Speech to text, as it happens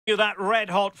You that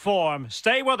red-hot form.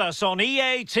 Stay with us on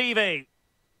EA TV.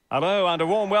 Hello and a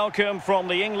warm welcome from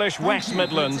the English West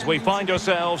Midlands. We find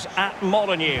ourselves at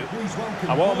Molineux.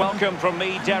 A warm welcome from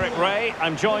me, Derek Ray.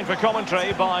 I'm joined for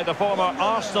commentary by the former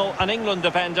Arsenal and England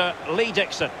defender, Lee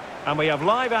Dixon. And we have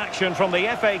live action from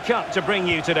the FA Cup to bring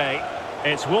you today.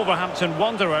 It's Wolverhampton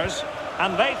Wanderers,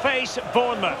 and they face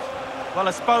Bournemouth. Well,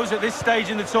 I suppose at this stage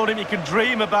in the tournament you can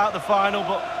dream about the final,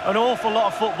 but an awful lot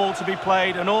of football to be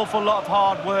played, an awful lot of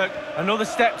hard work, another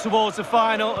step towards the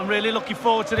final. I'm really looking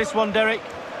forward to this one, Derek.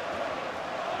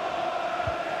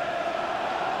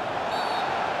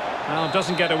 Well,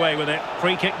 doesn't get away with it.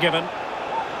 Free kick given.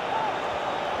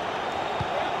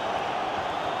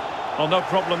 Well, no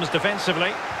problems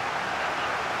defensively.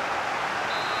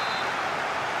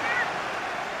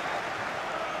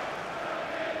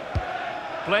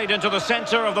 Played into the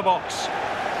centre of the box.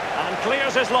 And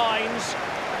clears his lines.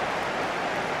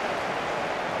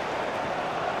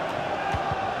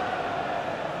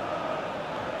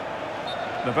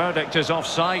 The verdict is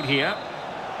offside here.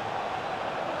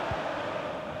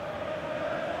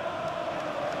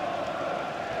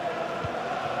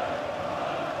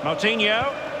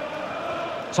 Moutinho.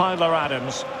 Tyler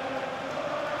Adams.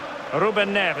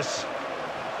 Ruben Neves.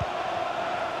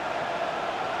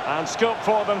 And scope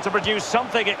for them to produce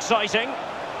something exciting.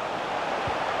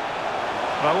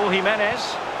 Raúl Jiménez.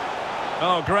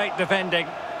 Oh, great defending.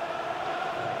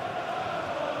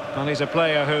 Well, he's a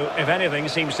player who, if anything,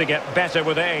 seems to get better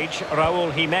with age.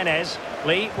 Raúl Jiménez.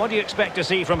 Lee, what do you expect to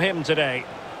see from him today?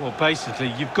 Well,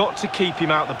 basically, you've got to keep him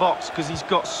out the box because he's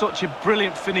got such a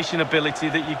brilliant finishing ability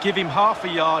that you give him half a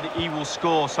yard, he will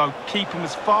score. So keep him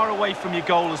as far away from your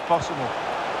goal as possible.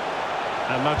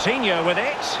 And Moutinho with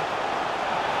it.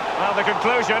 Well, the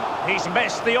conclusion, he's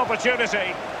missed the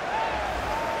opportunity.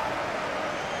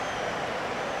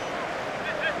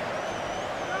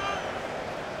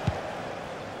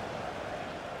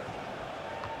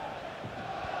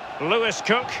 Lewis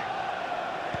Cook.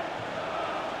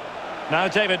 Now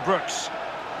David Brooks.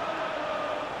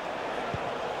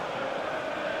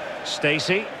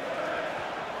 Stacey.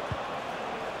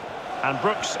 And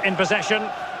Brooks in possession.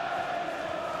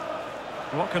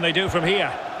 What can they do from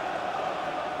here?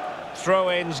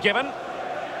 Throw-ins given.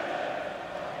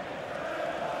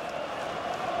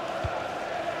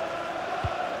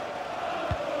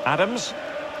 Adams.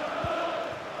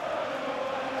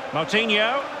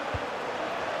 Moutinho.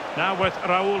 Now with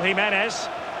Raúl Jiménez.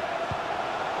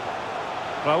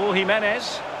 Raúl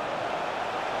Jiménez.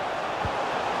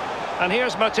 And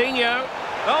here's Moutinho.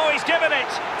 Oh, he's given it.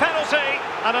 Penalty.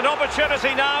 And an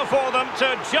opportunity now for them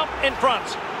to jump in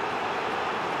front.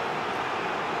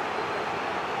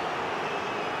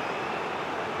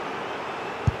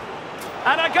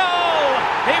 And a goal!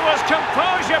 He was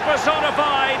composure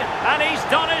personified, and he's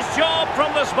done his job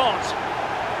from the spot.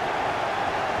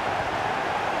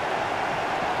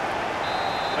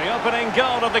 The opening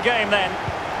goal of the game then.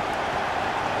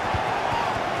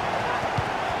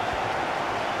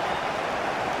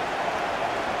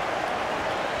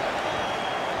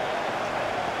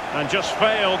 And just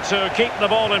failed to keep the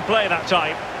ball in play that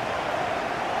time.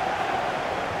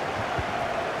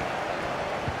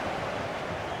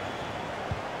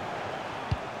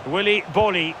 Willy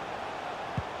Boly.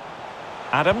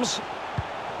 Adams.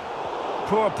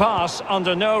 Poor pass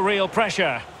under no real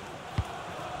pressure.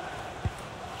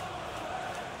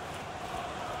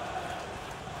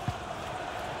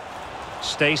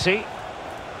 Stacey.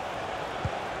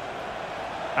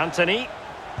 Anthony.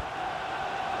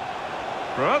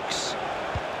 Brooks.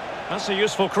 That's a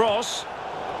useful cross.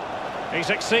 He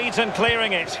succeeds in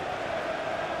clearing it.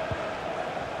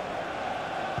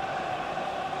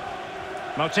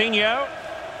 Moutinho.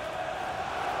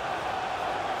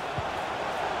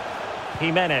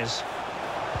 Jiménez.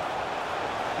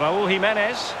 Raúl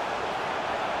Jiménez.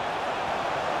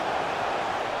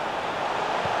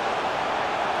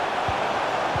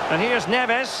 And here's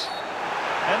Neves.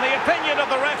 In the opinion of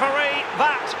the referee,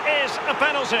 that is a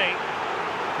penalty.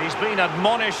 He's been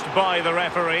admonished by the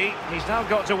referee. He's now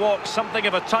got to walk something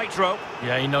of a tightrope.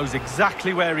 Yeah, he knows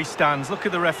exactly where he stands. Look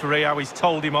at the referee, how he's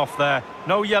told him off there.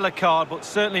 No yellow card, but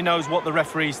certainly knows what the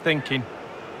referee's thinking.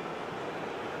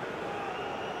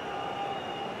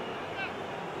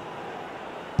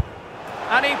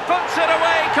 And he puts it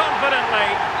away confidently.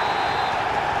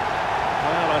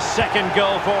 Well, a second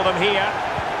goal for them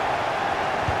here.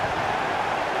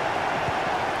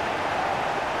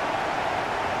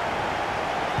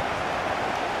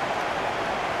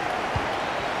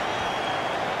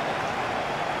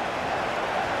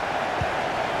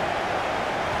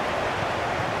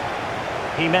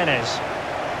 Jiménez.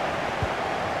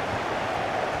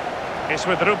 It's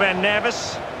with Ruben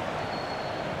Neves.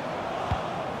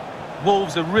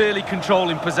 Wolves are really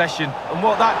controlling possession, and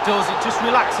what that does, it just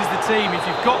relaxes the team. If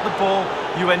you've got the ball,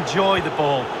 you enjoy the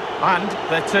ball, and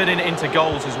they're turning it into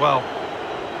goals as well.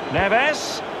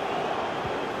 Neves.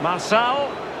 Marçal.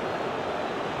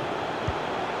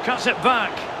 Cuts it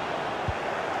back.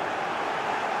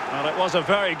 Well, it was a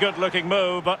very good-looking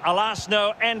move, but alas,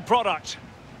 no end product.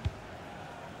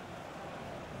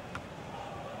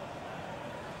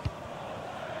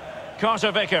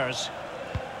 Carter Vickers.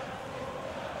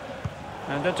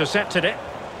 And intercepted it.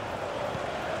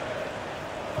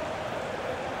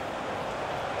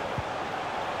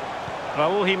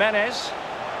 Raúl Jiménez.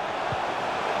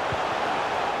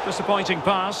 Disappointing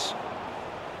pass.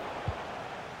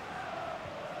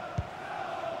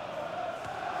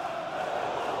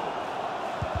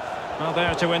 Well,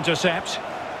 there to intercept.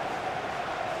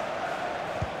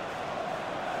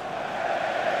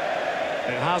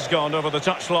 It has gone over the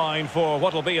touchline for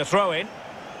what will be a throw-in.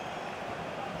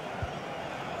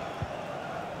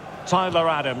 Tyler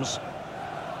Adams.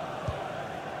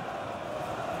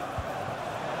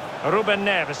 Ruben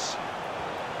Neves.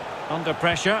 Under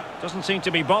pressure. Doesn't seem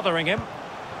to be bothering him.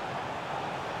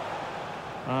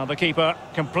 The keeper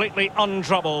completely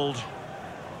untroubled.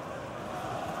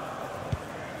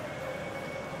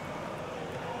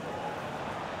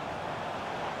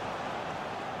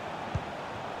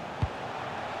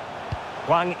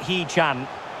 Wang Hee-chan.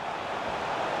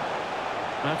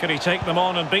 How can he take them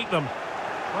on and beat them?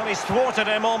 Well, he's thwarted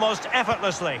him almost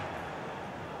effortlessly.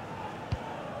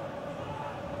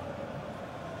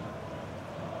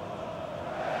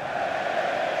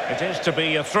 It is to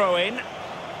be a throw-in.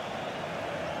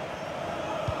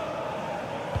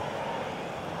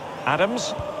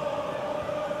 Adams.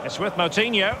 It's with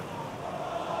Moutinho.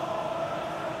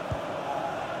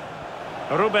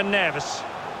 Ruben Neves.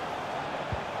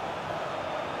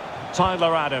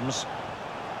 Tyler Adams.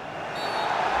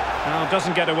 Now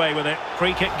doesn't get away with it.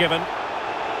 Free kick given.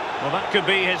 Well, that could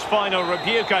be his final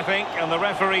rebuke, I think, and the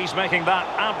referee's making that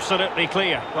absolutely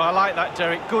clear. Well, I like that,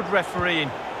 Derek. Good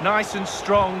refereeing. Nice and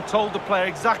strong. Told the player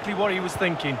exactly what he was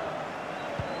thinking.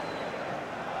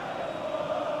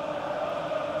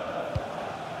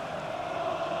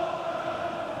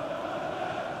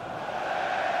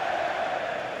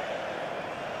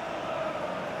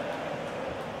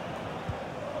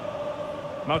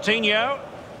 Moutinho.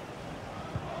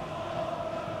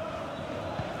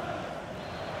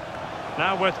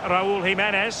 Now with Raúl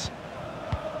Jiménez.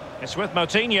 It's with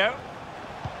Moutinho.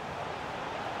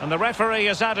 And the referee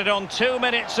has added on 2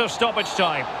 minutes of stoppage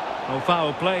time. Oh,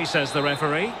 foul play, says the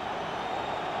referee.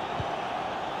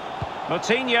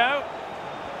 Moutinho.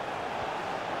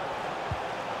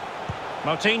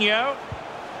 Moutinho.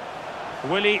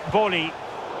 Willy Boli.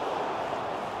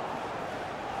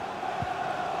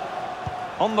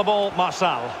 On the ball,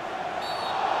 Marçal.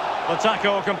 The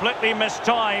tackle completely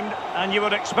mistimed, and you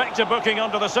would expect a booking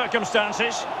under the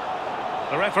circumstances.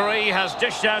 The referee has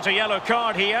dished out a yellow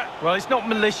card here. Well, it's not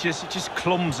malicious, it's just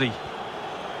clumsy.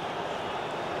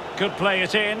 Could play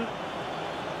it in.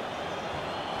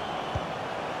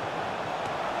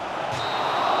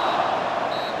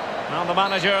 And the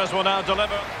managers will now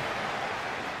deliver.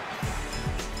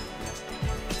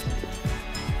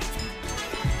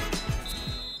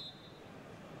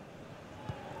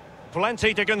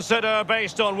 Plenty to consider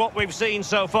based on what we've seen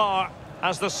so far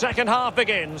as the second half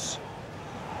begins.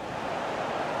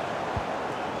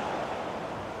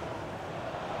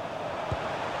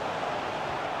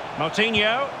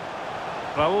 Moutinho.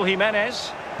 Raúl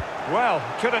Jiménez. Well,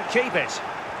 couldn't keep it.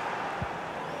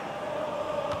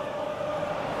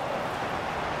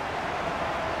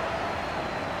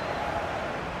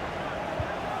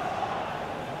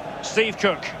 Steve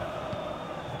Cook.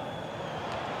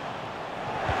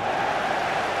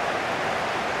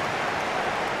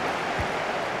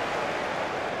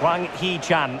 Wang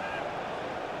Hee-chan.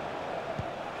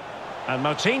 And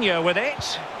Moutinho with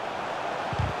it.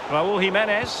 Raúl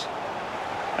Jiménez.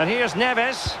 And here's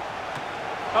Neves.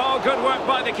 Oh, good work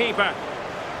by the keeper.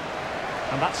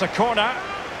 And that's a corner.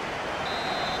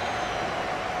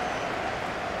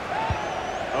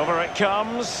 Over it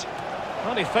comes.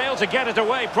 Well, he failed to get it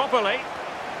away properly.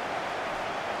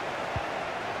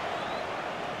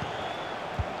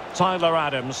 Tyler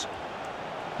Adams.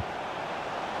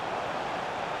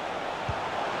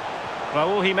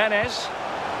 Raúl Jiménez.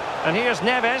 And here's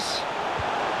Neves.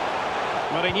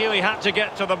 But he knew he had to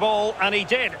get to the ball, and he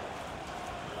did.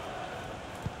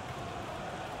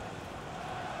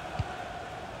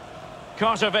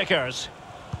 Carter Vickers.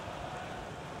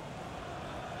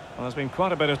 Well, there's been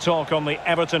quite a bit of talk on the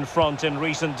Everton front in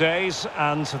recent days,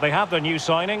 and they have their new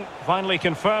signing, finally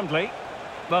confirmed, Lee.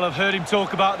 Well, I've heard him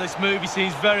talk about this move. He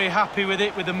seems very happy with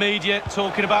it, with the media,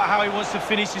 talking about how he wants to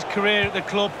finish his career at the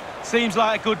club. Seems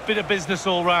like a good bit of business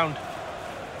all round.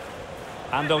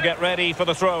 And they'll get ready for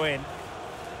the throw-in.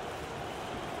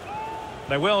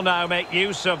 They will now make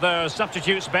use of their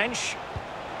substitutes bench.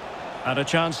 And a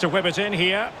chance to whip it in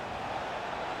here.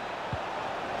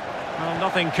 Well,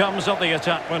 nothing comes of the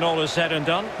attack when all is said and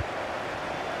done.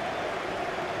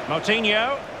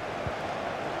 Moutinho.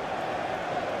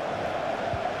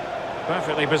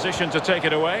 Perfectly positioned to take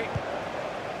it away.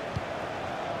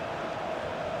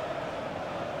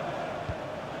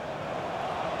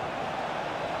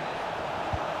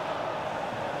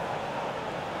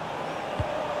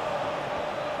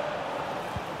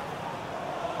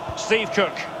 Steve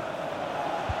Cook.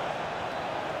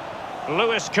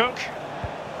 Lewis Cook.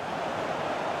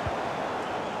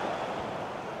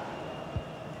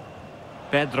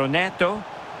 Pedro Neto.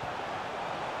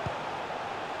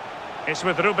 It's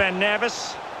with Ruben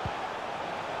Neves.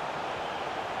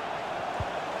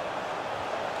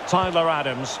 Tyler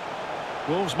Adams.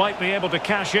 Wolves might be able to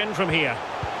cash in from here.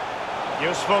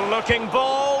 Useful looking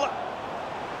ball.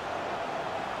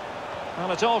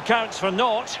 Well, it all counts for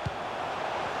naught.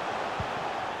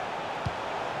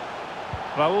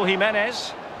 Raúl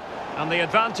Jimenez. And the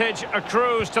advantage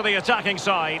accrues to the attacking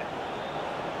side.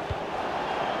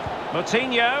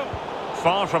 Moutinho.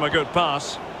 Far from a good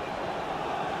pass.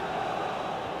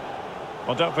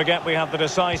 Well, don't forget we have the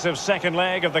decisive second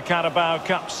leg of the Carabao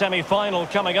Cup semi-final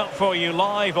coming up for you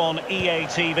live on EA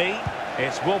TV.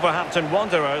 It's Wolverhampton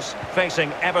Wanderers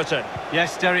facing Everton.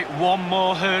 Yes, Derek, one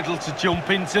more hurdle to jump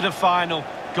into the final.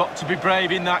 Got to be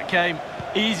brave in that game.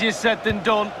 Easier said than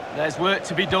done. There's work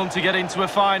to be done to get into a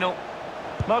final.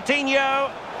 Moutinho.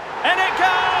 And it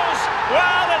goes!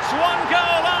 Well, it's one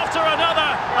goal after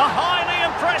another. A highly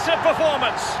impressive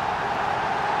performance.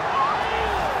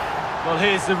 Well,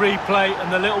 here's the replay,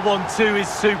 and the little 1-2 is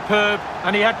superb.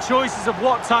 And he had choices of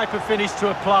what type of finish to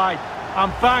apply.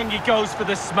 And bang, he goes for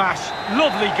the smash.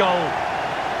 Lovely goal.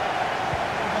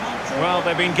 Well,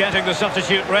 they've been getting the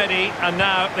substitute ready, and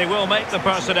now they will make the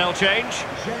personnel change.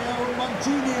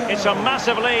 It's a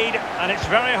massive lead, and it's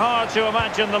very hard to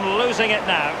imagine them losing it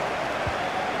now.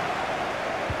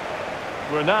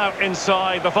 We're now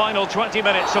inside the final 20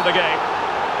 minutes of the game.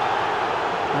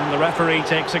 And the referee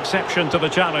takes exception to the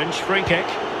challenge. Free kick.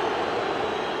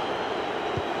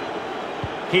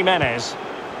 Jimenez.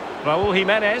 Raúl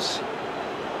Jimenez.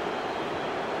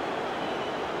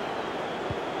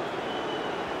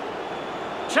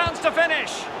 Chance to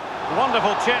finish.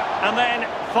 Wonderful chip, and then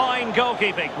fine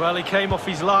goalkeeping. Well, he came off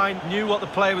his line, knew what the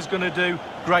player was going to do.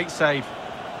 Great save.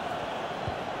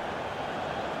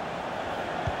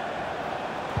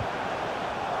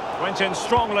 Went in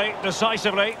strongly,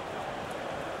 decisively.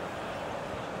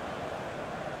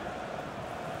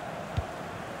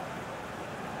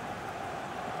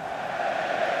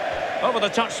 Over the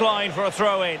touchline for a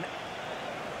throw-in.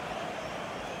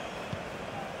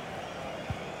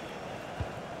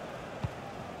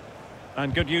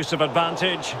 And good use of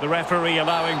advantage, the referee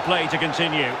allowing play to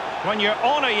continue. When you're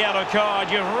on a yellow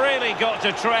card, you've really got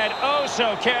to tread oh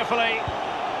so carefully.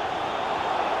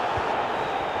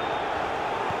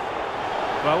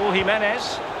 Raúl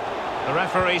Jimenez. The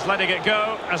referee's letting it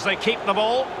go as they keep the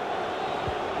ball.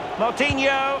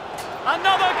 Moutinho.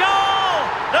 Another goal!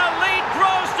 The lead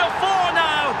grows to 4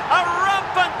 now. A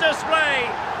rampant display.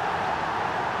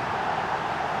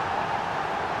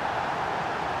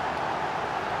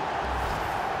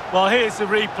 Well, here's the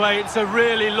replay. It's a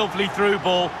really lovely through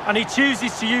ball, and he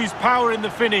chooses to use power in the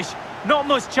finish. Not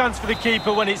much chance for the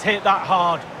keeper when it's hit that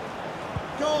hard.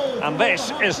 And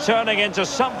this is turning into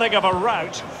something of a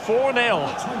rout. 4-0.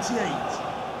 28.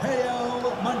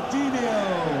 Hail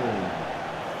Moutinho.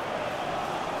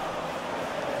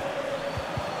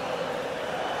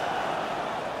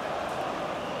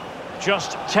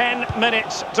 Just 10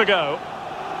 minutes to go.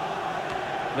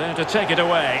 There to take it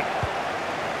away.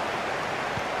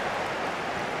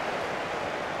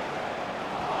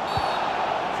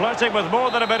 Flirting with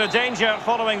more than a bit of danger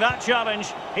following that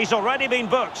challenge. He's already been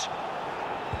booked.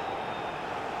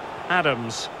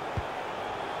 Adams.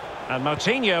 And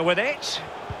Moutinho with it.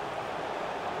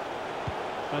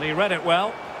 And he read it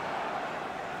well.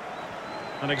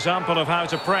 An example of how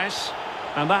to press.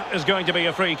 And that is going to be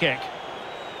a free kick.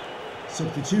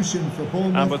 Substitution for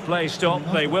Bournemouth. And with play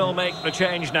stopped, they will make the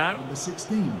change now. Number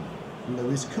 16,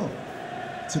 Lewis Cook,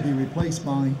 to be replaced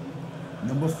by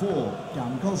number 4,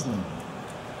 Dan Gosling.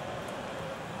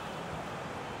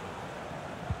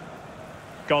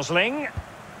 Gosling.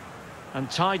 And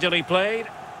tidily played.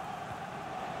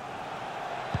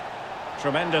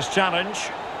 Tremendous challenge.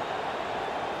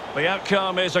 The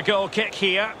outcome is a goal kick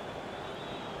here.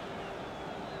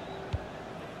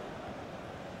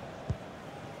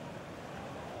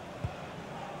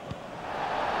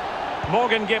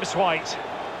 Morgan Gibbs-White.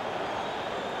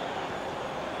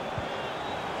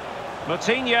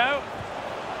 Moutinho.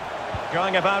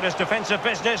 Going about his defensive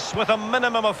business with a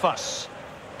minimum of fuss.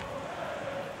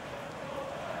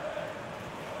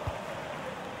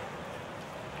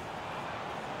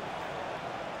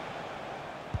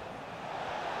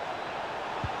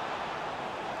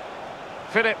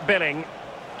 Philip Billing.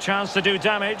 Chance to do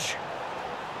damage.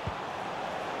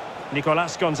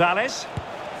 Nicolas Gonzalez.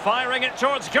 Firing it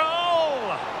towards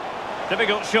goal!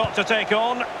 Difficult shot to take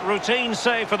on. Routine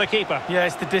save for the keeper. Yeah,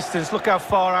 it's the distance. Look how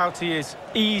far out he is.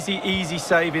 Easy, easy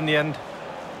save in the end.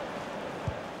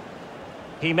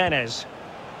 Jimenez.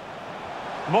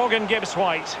 Morgan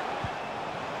Gibbs-White.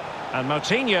 And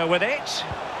Moutinho with it.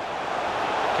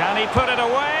 Can he put it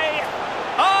away?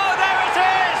 Oh, there it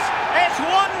is! It's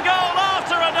one goal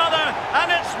after another,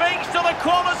 and it speaks to the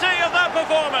quality of their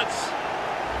performance.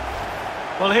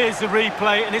 Well, here's the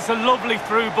replay, and it's a lovely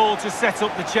through ball to set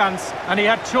up the chance. And he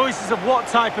had choices of what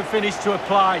type of finish to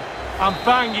apply. And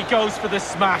bang, he goes for the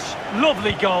smash.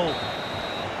 Lovely goal.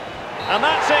 And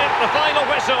that's it, the final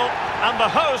whistle, and the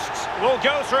hosts will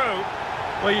go through.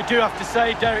 Well, you do have to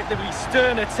say, Derek, there'll be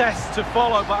sterner tests to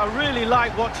follow, but I really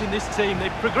like watching this team.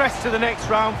 They've progressed to the next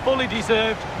round, fully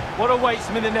deserved. What awaits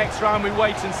them in the next round, we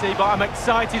wait and see, but I'm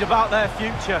excited about their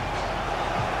future.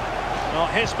 Well,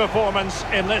 his performance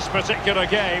in this particular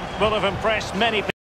game will have impressed many people.